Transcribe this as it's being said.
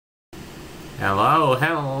Hello,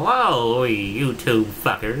 hello, YouTube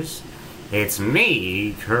fuckers. It's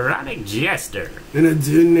me, Chronic Jester. And a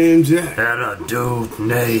dude named Jack. And a dude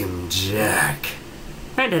named Jack.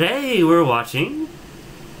 And today we're watching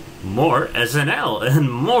more SNL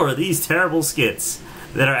and more of these terrible skits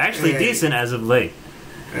that are actually decent as of late.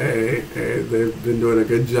 Hey, they've been doing a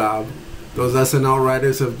good job. Those SNL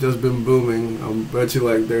writers have just been booming. I bet you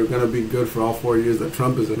like they're gonna be good for all 4 years that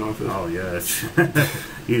Trump is in office. Oh yes,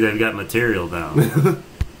 they've got material down.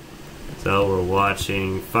 So we're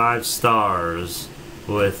watching 5 Stars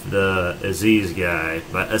with the Aziz guy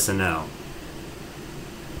by SNL.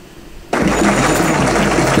 I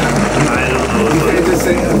don't know. You can't just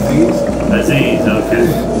say Aziz. Aziz, okay.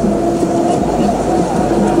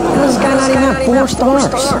 How does this guy not even have 4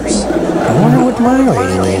 stars? I wonder what my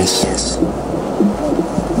rating is.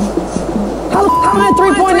 How am I at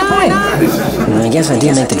 3.9? I guess I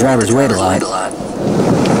did make the drivers wait a lot.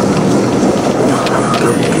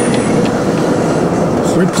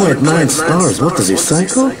 3.9 stars? What is this,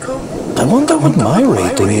 psycho? I wonder what my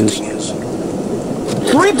rating is.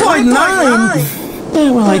 3.9?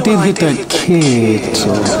 Yeah, well, I did hit that kid,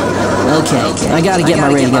 so... Okay, I gotta get my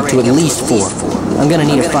rating up to at least 4. I'm gonna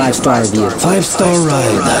need a 5-star review. 5-star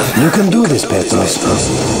ride. You can do this, Petros.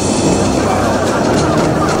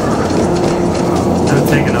 They're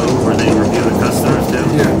taking over, they review the customers too?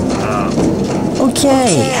 Yeah.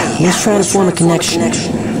 Okay, let's try to form a connection.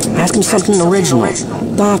 Ask him something original.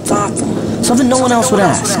 Thoughtful. Something no one else would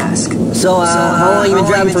ask. So, how long you been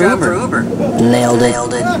driving for Uber? Nailed it.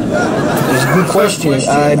 That's a good question.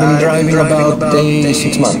 I've been driving about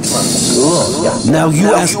 6 months. Cool. Now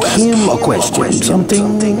you ask him a question.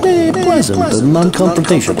 Something pleasant and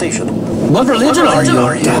non-confrontational. What religion are you?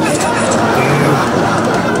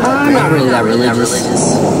 I'm not really that religious.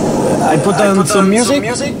 I put down some music?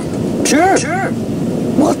 Sure.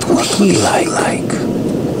 What would he like?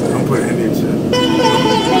 Don't put any shit.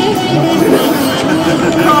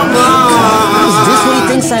 Is this what he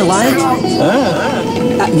thinks I like?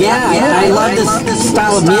 Yeah, I love this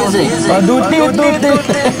style of music.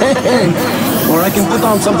 Or I can put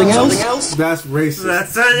on something else. That's racist.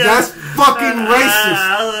 That's fucking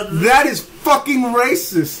racist. That is fucking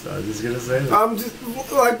racist. I was just gonna say that. I'm just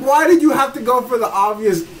like, why did you have to go for the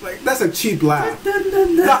obvious? Like, that's a cheap laugh.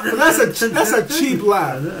 That's a cheap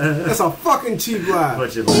laugh. That's a fucking cheap laugh.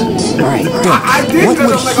 Alright, good. I did What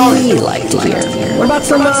because would I'm like, he like to hear? What about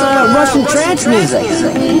some Russian trance music?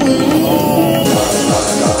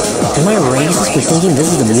 Am I racist for thinking this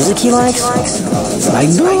is the music he likes? I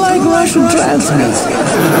do like Russian trance music.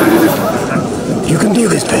 You can do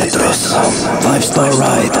this, Petros. 5-star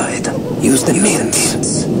ride. Use the mint.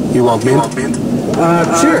 You want mint?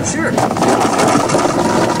 Sure.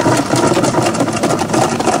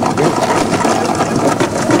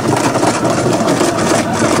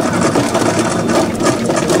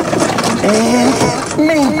 And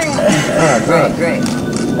mint. Oh, great.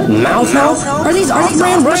 Mouth? Are these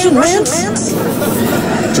off-brand Russian mints?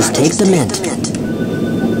 Just take the mint.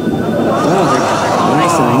 Oh, they're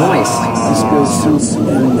nice and moist. This goes soup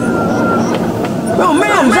and... Oh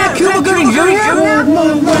man, is that Cuba Gooding Jr.? No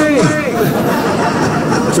way!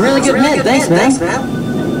 It's a really good mint, thanks man.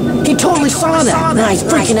 He totally saw that. Now he's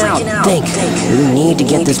freaking out. Think, we need to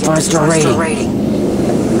get this 5-star rating.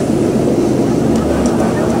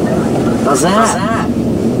 How's that?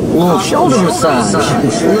 A little shoulder massage.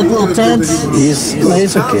 You look a little tense. It's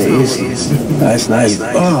okay. That's nice.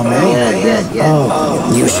 Oh, man. Yeah.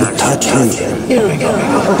 Oh, you should touch him. Here we go.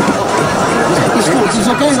 Is this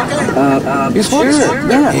okay? Sure.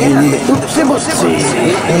 Yeah. And oopsie.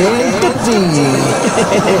 And oopsie.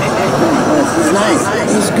 It's nice.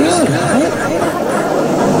 It's good, right?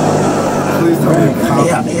 please tell me how.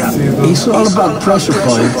 Yeah. It's all about pressure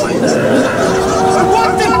points.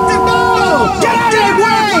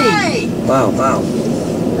 Wow.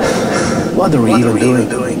 What are we even doing?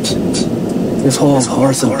 This whole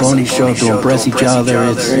horse and pony show to impress each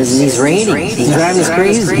other, it's ratings. He's driving us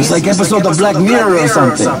crazy. It's like episode of Black Mirror or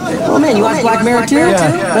something. Oh man, you watch Black Mirror too?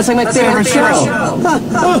 Yeah. That's like my favorite show.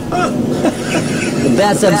 The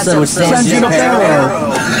best episode was San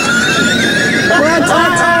Junipero.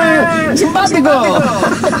 Simpatico!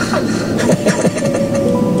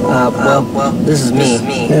 Well, this is me.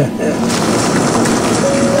 Yeah.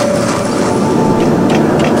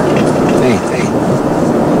 Hey.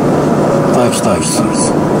 5 stars.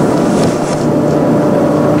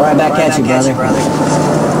 Right back at you, brother.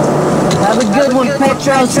 Have a good one,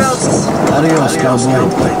 Petros. Adios,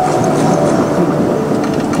 cowboy.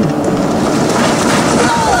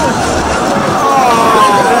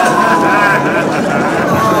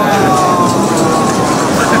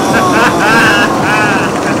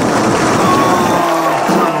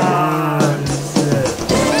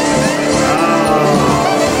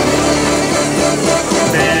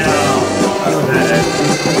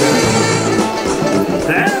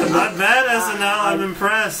 SNL. I'm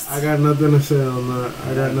impressed. I got nothing to say on that.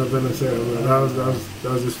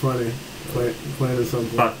 That was just funny. Playing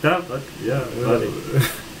something. Fucked up, but yeah, funny.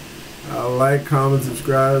 Like, comment,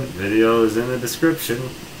 subscribe. Video is in the description.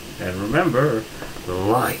 And remember,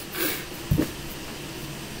 like.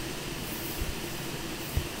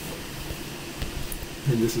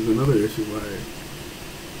 And this is another issue why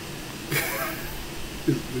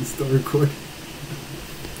it's still recording.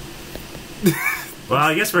 Well,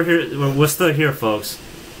 I guess we're here. We're still here, folks.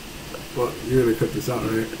 Well, you're gonna cut this out,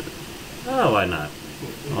 right? Oh, why not?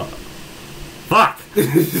 Oh. Fuck!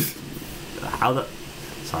 How the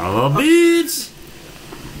son of a bitch!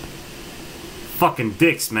 Fucking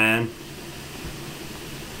dicks, man.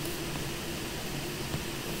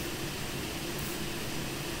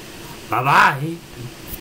 Bye bye.